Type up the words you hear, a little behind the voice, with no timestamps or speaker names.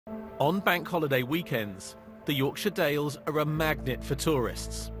On bank holiday weekends, the Yorkshire Dales are a magnet for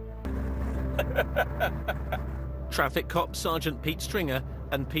tourists. Traffic cop Sergeant Pete Stringer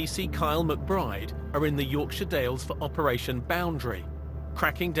and PC Kyle McBride are in the Yorkshire Dales for Operation Boundary,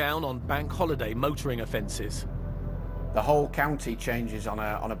 cracking down on bank holiday motoring offences. The whole county changes on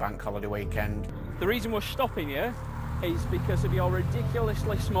a bank holiday weekend. The reason we're stopping you is because of your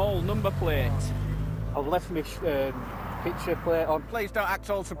ridiculously small number plate. I've left my picture plate on. Please don't act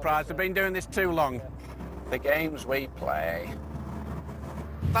all surprised, I've been doing this too long. The games we play.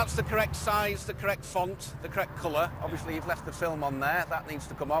 That's the correct size, the correct font, the correct colour. Obviously you've left the film on there, that needs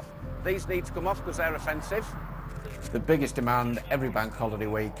to come off. These need to come off because they're offensive. The biggest demand every bank holiday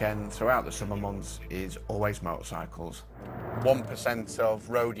weekend throughout the summer months is always motorcycles. 1% of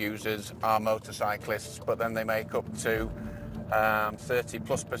road users are motorcyclists, but then they make up to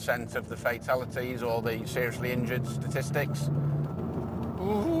 30+% of the fatalities or the seriously injured statistics.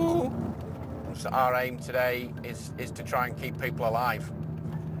 Ooh. So our aim today is to try and keep people alive.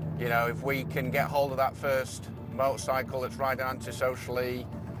 You know, if we can get hold of that first motorcycle that's riding antisocially,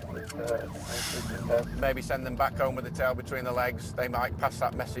 maybe send them back home with the tail between the legs, they might pass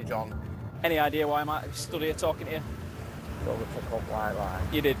that message on. Any idea why I might have stood here talking to you? Got the pick up white line.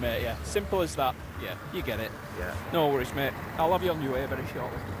 You did, mate, yeah. Simple as that. Yeah, you get it. Yeah. No worries, mate. I'll have you on your way very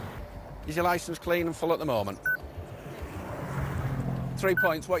shortly. Is your licence clean and full at the moment? 3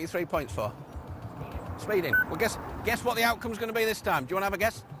 points. What are your 3 points for? Speeding. Well, guess what the outcome's going to be this time. Do you want to have a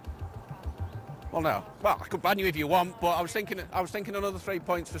guess? Well, no. Well, I could ban you if you want, but I was thinking another 3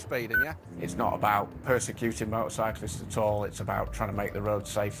 points for speeding, yeah? It's not about persecuting motorcyclists at all. It's about trying to make the road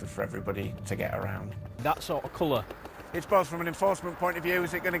safer for everybody to get around. That sort of colour. It's both from an enforcement point of view,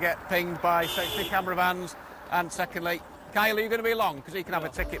 is it going to get pinged by safety camera vans? And secondly, Kyle, are you going to be long? Because he can have a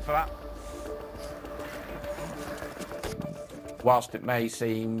ticket for that. Whilst it may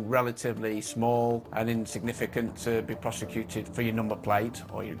seem relatively small and insignificant to be prosecuted for your number plate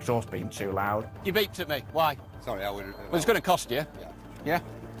or your exhaust being too loud. You beeped at me. Why? Sorry, I would... Well, it's going to cost you. Yeah. Yeah?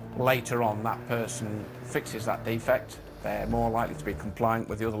 Later on, that person fixes that defect. They're more likely to be compliant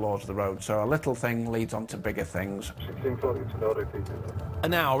with the other laws of the road. So a little thing leads on to bigger things.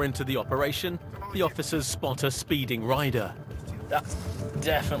 An hour into the operation, the officers spot a speeding rider. That's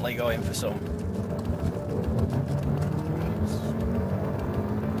definitely going for some.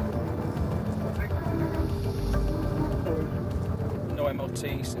 No MOT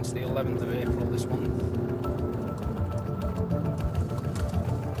since the 11th of April this month.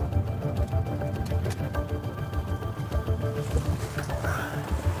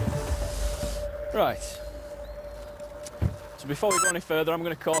 Right. So before we go any further, I'm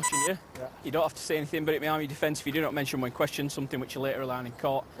going to caution you. Yeah. You don't have to say anything, but it may harm your defence if you do not mention when questioned something which you later rely in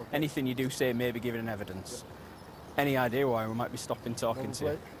court. Okay. Anything you do say may be given in evidence. Yeah. Any idea why we might be stopping talking to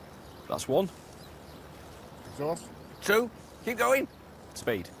you? That's one. Exhaust. 2. Keep going.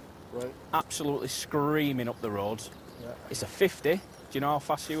 Speed. Right. Absolutely screaming up the road. Yeah. It's a 50. Do you know how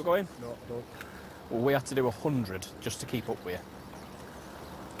fast you were going? No, no. Well, we had to do 100 just to keep up with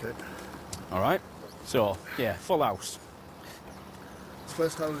you. Okay. All right. So, yeah, full house. It's the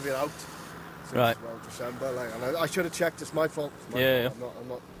first time we've been out since Right. around December. Like, and I should have checked. It's my fault. It's my Yeah, fault. I'm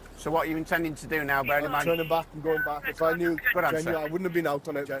not. So what are you intending to do now, bearing in mind? Turning back and going back. If I knew, Good answer. genuinely, I wouldn't have been out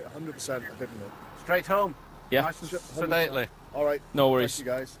on it. 100%. I didn't know. Straight home. Yeah. Nice and sedately. All right. No worries. Thank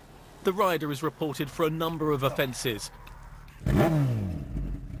you, guys. The rider is reported for a number of offences.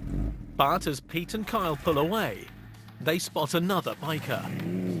 But as Pete and Kyle pull away, they spot another biker.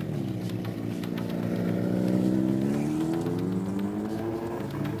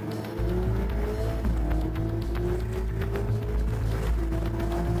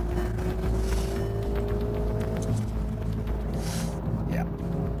 Yeah.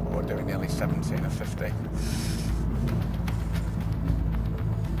 We're doing nearly 70 and a 50.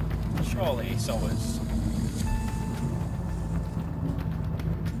 Surely it's always...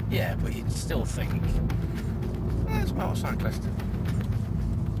 Yeah, but you'd still think... Yeah, it's a motorcyclist.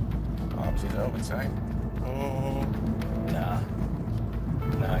 Arms his overtime. Oh. Nah.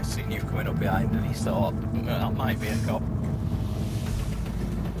 Nah, he's seen you coming up behind and he thought, that might be a cop.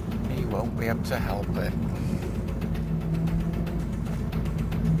 He won't be able to help it.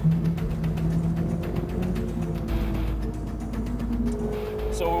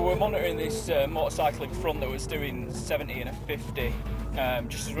 So we were monitoring this motorcycle in front that was doing 70 and a 50.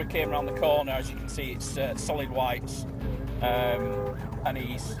 Just as we came around the corner, as you can see, it's solid whites. And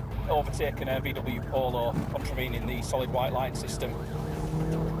he's overtaken a VW Polo, contravening the solid white light system.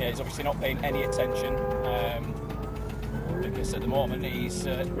 Yeah, he's obviously not paying any attention. Because at the moment he's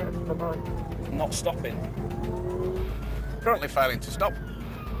not stopping. Currently failing to stop.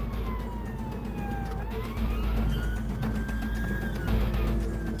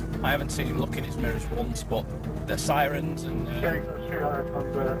 I haven't seen him look in his mirrors once, but the sirens and...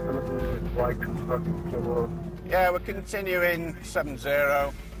 Yeah, we're continuing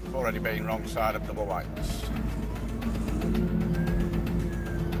 7-0. We've already been wrong side of double whites.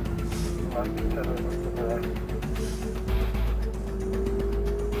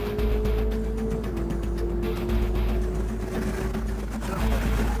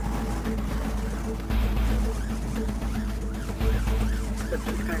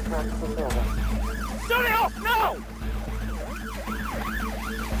 Turn it off, no!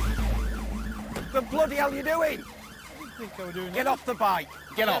 The bloody hell are you doing? Get off the bike.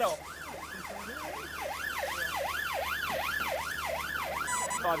 Get off.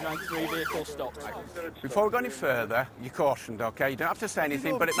 593 vehicle stopped. Before we go any further, you're cautioned, okay? You don't have to say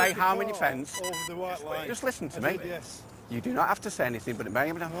anything, but it may harm your defence. Just listen to me. You do not have to say anything, but it may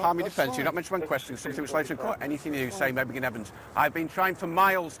harm your defence. You're not meant to run questions, something which later in court. Anything you say may begin evidence. I've been trying for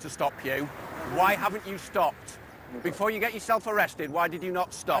miles to stop you. Why haven't you stopped? Before you get yourself arrested, why did you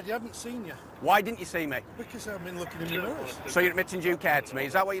not stop? I haven't seen you. Why didn't you see me? Because I've been looking in the mirrors. So you're admitting due care to me,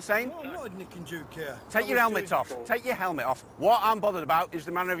 is that what you're saying? No, I'm not admitting due care. Take your helmet off. Take your helmet off. What I'm bothered about is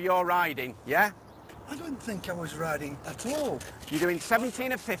the manner of your riding, yeah? I don't think I was riding at all. You're doing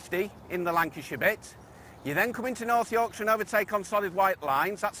 17 of 50 in the Lancashire bit. You then come into North Yorkshire and overtake on solid white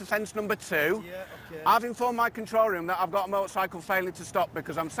lines. That's offence number 2. Yeah, okay. I've informed my control room that I've got a motorcycle failing to stop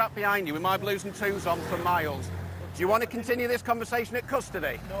because I'm sat behind you with my blues and twos on for miles. Do you want to continue this conversation at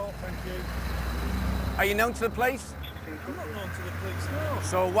custody? No, thank you. Are you known to the police? I'm not known to the police, no.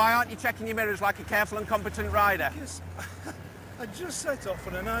 So why aren't you checking your mirrors like a careful and competent rider? Yes, I just set off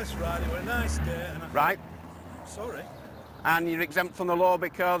on a nice ride. It was a nice day. And Right. Sorry. And you're exempt from the law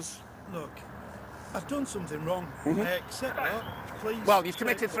because? Look, I've done something wrong. I accept that. Please. Well, you've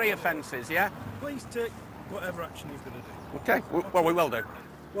committed 3 offences, yeah? Please take whatever action you're going to do. Okay, well, we will do.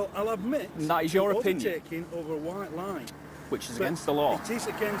 Well, I'll admit. And that is your opinion? Overtaking over a white line. Which is But against the law. It is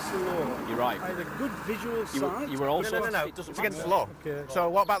against the law. You're right. I had a good visual sight. You were also... No. It doesn't It's against matter. the law. Okay. So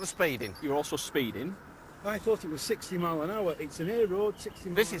what about the speeding? You were also speeding. I thought it was 60 mile an hour. It's an A road, 60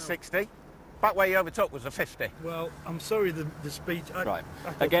 mile This an is hour. 60. Back where you overtook was a 50. Well, I'm sorry, the speed. Right. I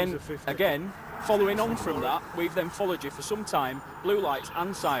thought it Again, was a 50. again, following on from that, we've then followed you for some time, blue lights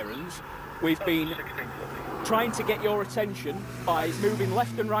and sirens. We've been trying to get your attention by moving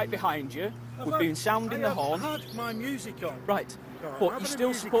left and right behind you. We've been sounding the horn. I had my music on. Right. I've But had you're the still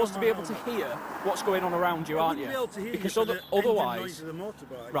music supposed on to be my able to helmet. hear what's going on around you, I aren't wouldn't you? be able to hear Because you for the engine otherwise, noise of the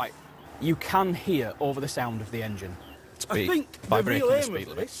motorbike. right, you can hear over the sound of the engine. I think by the breaking real the aim speed of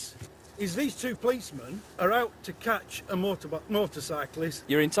limit. this is these 2 policemen are out to catch a motorcyclist.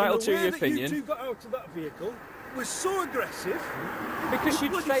 You're entitled And to the way your that opinion. You 2 got out of that vehicle was so aggressive. Because It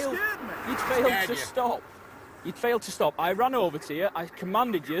you'd bloody failed. scared me. You'd failed Scared to you. stop. You'd failed to stop. I ran over to you. I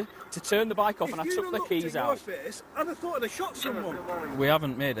commanded you to turn the bike off, If and I you'd took have the looked keys at your out. face, I'd have thought I'd have shot someone. We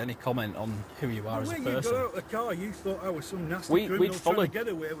haven't made any comment on who you are as a When you person. got out of the car, you thought I was some nasty We'd criminal trying followed- to get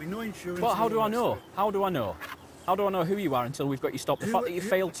away with no insurance. Well, how and do all I that know? stuff. How do I know? How do I know who you are until we've got you stopped? The fact that you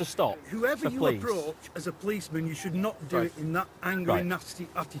failed to stop Whoever for you police. approach as a policeman, you should not do Right. it in that angry, Right. nasty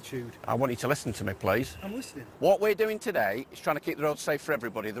attitude. I want you to listen to me, please. I'm listening. What we're doing today is trying to keep the roads safe for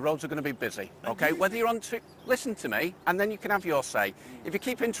everybody. The roads are going to be busy, okay? Whether you're on to... Listen to me, and then you can have your say. If you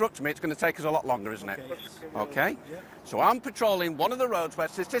keep interrupting me, it's going to take us a lot longer, isn't it? Okay? Yeah. So I'm patrolling one of the roads where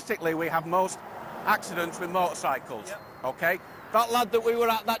statistically we have most accidents with motorcycles, Yeah. okay? That lad that we were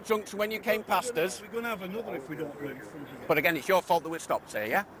at that junction when you came past us, We're going to have another if we don't move from here. but again, it's your fault that we're stopped here,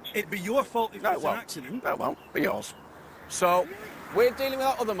 yeah? It'd be your fault if No, it it was an won't. accident. No, it won't. Be yours. So we're dealing with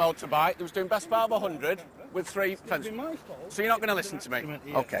that other motorbike that was doing best part of 100 with 3 It'd fence. be my fault. So you're not going to listen to me? Accident,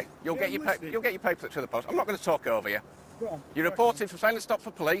 yeah. Okay. You'll Yeah, get your I'm listening. you'll get your paper to the post. I'm not going to talk over you. Go on. You're reported for failing to stop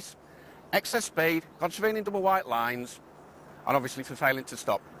for police, excess speed, contravening double white lines, and obviously for failing to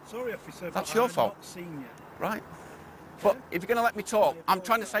stop. Sorry, officer. That's but your I've fault. Not seen you. Right. But if you're going to let me talk, I'm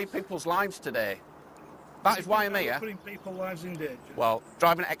trying to save people's lives today. That is why I'm We're here. putting people's lives in danger. Well,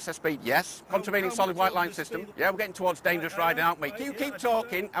 driving at excess speed, yes. Contravening how solid much white over line the system. speed? Yeah, we're getting towards dangerous riding, aren't we? Right, You yeah, I keep did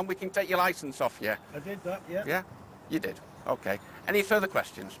talking and we can take your licence off you. I did that, yeah. Yeah? You did. Okay. Any further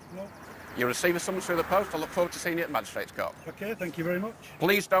questions? No. You receive a summons through the post. I look forward to seeing you at the Magistrates Court. Okay, thank you very much.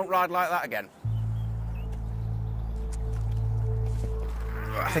 Please don't ride like that again.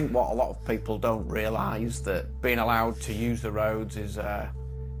 I think what a lot of people don't realise that being allowed to use the roads is an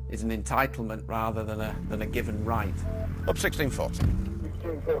entitlement rather than a given right. Up 1640.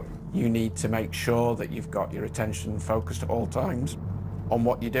 You need to make sure that you've got your attention focused at all times on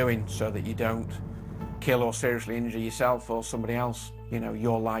what you're doing so that you don't kill or seriously injure yourself or somebody else. You know,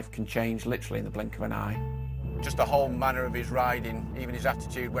 your life can change literally in the blink of an eye. just the whole manner of his riding, even his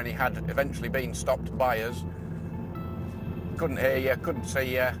attitude when he had eventually been stopped by us. Couldn't hear you, couldn't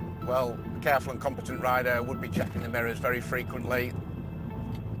see you. Well, a careful and competent rider would be checking the mirrors very frequently.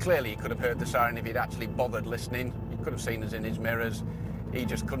 Clearly he could have heard the siren if he'd actually bothered listening. He could have seen us in his mirrors. He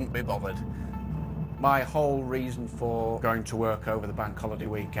just couldn't be bothered. My whole reason for going to work over the bank holiday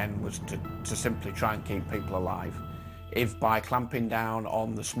weekend was to simply try and keep people alive. If by clamping down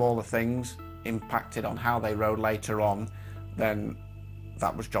on the smaller things impacted on how they rode later on, then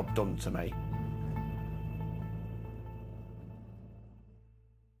that was job done to me.